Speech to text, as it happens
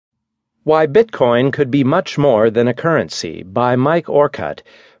Why Bitcoin Could Be Much More Than a Currency by Mike Orcutt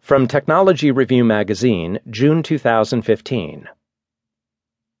from Technology Review Magazine, June 2015.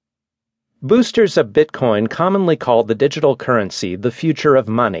 Boosters of Bitcoin commonly call the digital currency the future of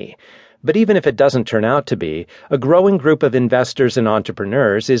money. But even if it doesn't turn out to be, a growing group of investors and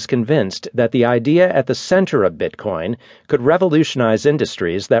entrepreneurs is convinced that the idea at the center of Bitcoin could revolutionize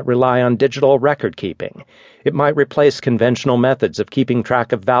industries that rely on digital record keeping. It might replace conventional methods of keeping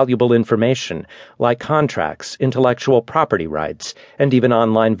track of valuable information, like contracts, intellectual property rights, and even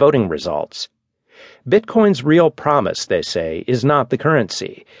online voting results. Bitcoin's real promise, they say, is not the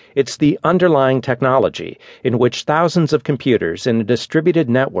currency. It's the underlying technology in which thousands of computers in a distributed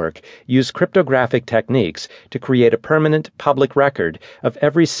network use cryptographic techniques to create a permanent public record of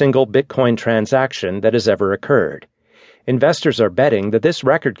every single Bitcoin transaction that has ever occurred. Investors are betting that this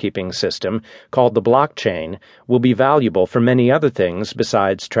record-keeping system, called the blockchain, will be valuable for many other things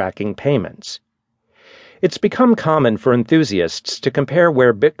besides tracking payments. It's become common for enthusiasts to compare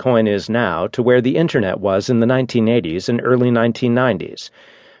where Bitcoin is now to where the Internet was in the 1980s and early 1990s.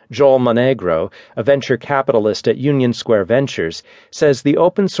 Joel Monegro, a venture capitalist at Union Square Ventures, says the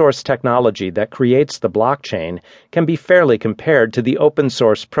open-source technology that creates the blockchain can be fairly compared to the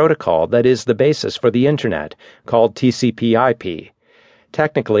open-source protocol that is the basis for the Internet, called TCP/IP.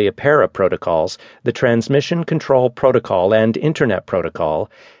 Technically a pair of protocols, the Transmission Control Protocol and Internet Protocol,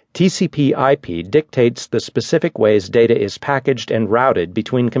 TCP/IP dictates the specific ways data is packaged and routed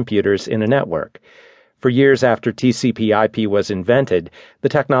between computers in a network. For years after TCP/IP was invented, the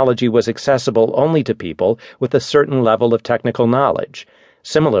technology was accessible only to people with a certain level of technical knowledge.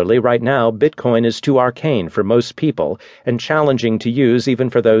 Similarly, right now, Bitcoin is too arcane for most people and challenging to use even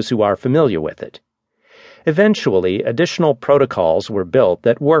for those who are familiar with it. Eventually, additional protocols were built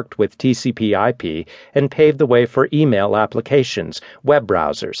that worked with TCP/IP and paved the way for email applications, web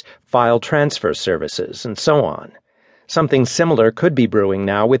browsers, file transfer services, and so on. Something similar could be brewing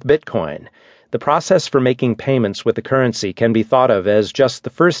now with Bitcoin. The process for making payments with the currency can be thought of as just the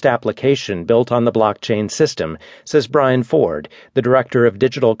first application built on the blockchain system, says Brian Ford, the director of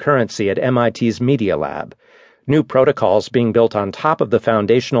digital currency at MIT's Media Lab. New protocols being built on top of the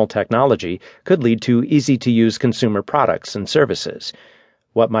foundational technology could lead to easy-to-use consumer products and services.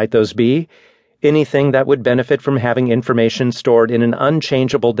 What might those be? Anything that would benefit from having information stored in an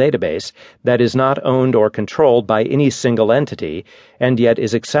unchangeable database that is not owned or controlled by any single entity and yet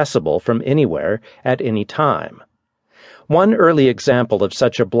is accessible from anywhere at any time. One early example of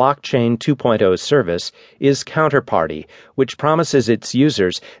such a Blockchain 2.0 service is Counterparty, which promises its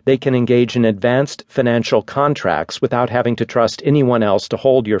users they can engage in advanced financial contracts without having to trust anyone else to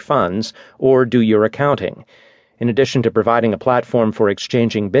hold your funds or do your accounting. In addition to providing a platform for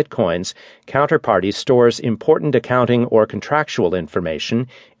exchanging bitcoins, Counterparty stores important accounting or contractual information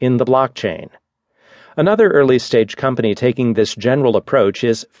in the blockchain. Another early-stage company taking this general approach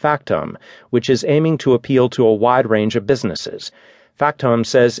is Factom, which is aiming to appeal to a wide range of businesses. Factom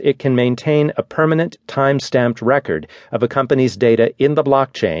says it can maintain a permanent, time-stamped record of a company's data in the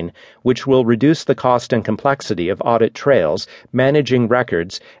blockchain, which will reduce the cost and complexity of audit trails, managing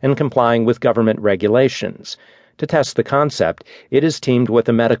records, and complying with government regulations. To test the concept, it is teamed with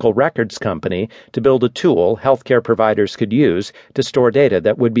a medical records company to build a tool healthcare providers could use to store data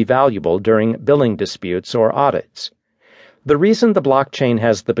that would be valuable during billing disputes or audits. The reason the blockchain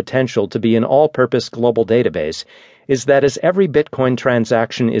has the potential to be an all-purpose global database is that as every Bitcoin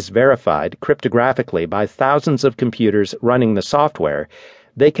transaction is verified cryptographically by thousands of computers running the software,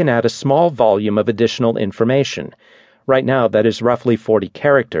 they can add a small volume of additional information. Right now, that is roughly 40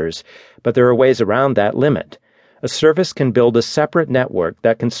 characters, but there are ways around that limit. A service can build a separate network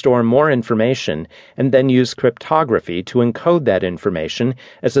that can store more information and then use cryptography to encode that information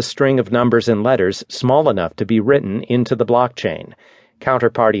as a string of numbers and letters small enough to be written into the blockchain.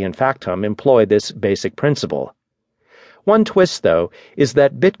 Counterparty and Factom employ this basic principle. One twist, though, is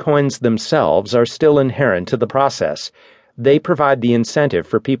that bitcoins themselves are still inherent to the process. They provide the incentive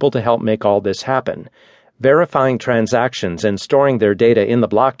for people to help make all this happen. Verifying transactions and storing their data in the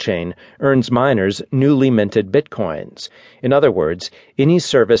blockchain earns miners newly minted bitcoins. In other words, any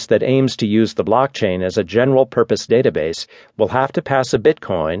service that aims to use the blockchain as a general-purpose database will have to pass a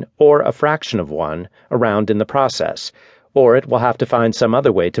bitcoin, or a fraction of one, around in the process, or it will have to find some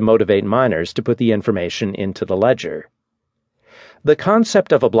other way to motivate miners to put the information into the ledger. The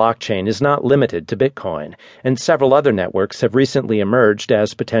concept of a blockchain is not limited to Bitcoin, and several other networks have recently emerged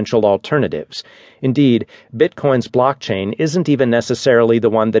as potential alternatives. Indeed, Bitcoin's blockchain isn't even necessarily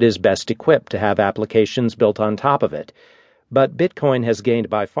the one that is best equipped to have applications built on top of it. But Bitcoin has gained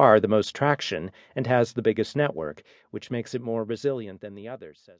by far the most traction and has the biggest network, which makes it more resilient than the others, says